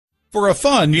For a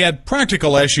fun yet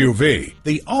practical SUV,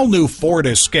 the all-new Ford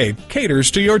Escape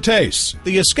caters to your tastes.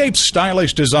 The Escape's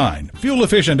stylish design,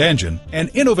 fuel-efficient engine,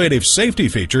 and innovative safety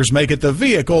features make it the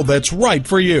vehicle that's right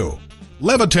for you.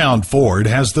 Levittown Ford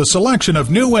has the selection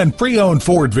of new and pre-owned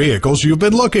Ford vehicles you've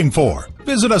been looking for.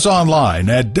 Visit us online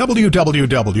at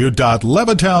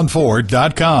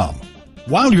www.levittownford.com.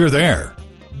 While you're there,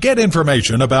 get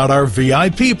information about our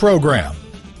VIP program.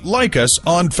 Like us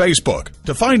on Facebook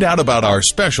to find out about our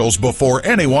specials before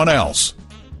anyone else.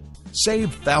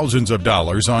 Save thousands of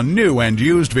dollars on new and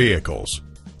used vehicles.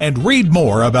 And read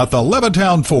more about the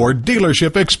Levittown Ford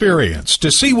dealership experience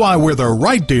to see why we're the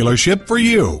right dealership for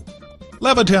you.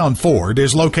 Levittown Ford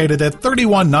is located at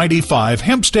 3195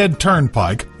 Hempstead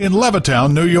Turnpike in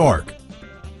Levittown, New York.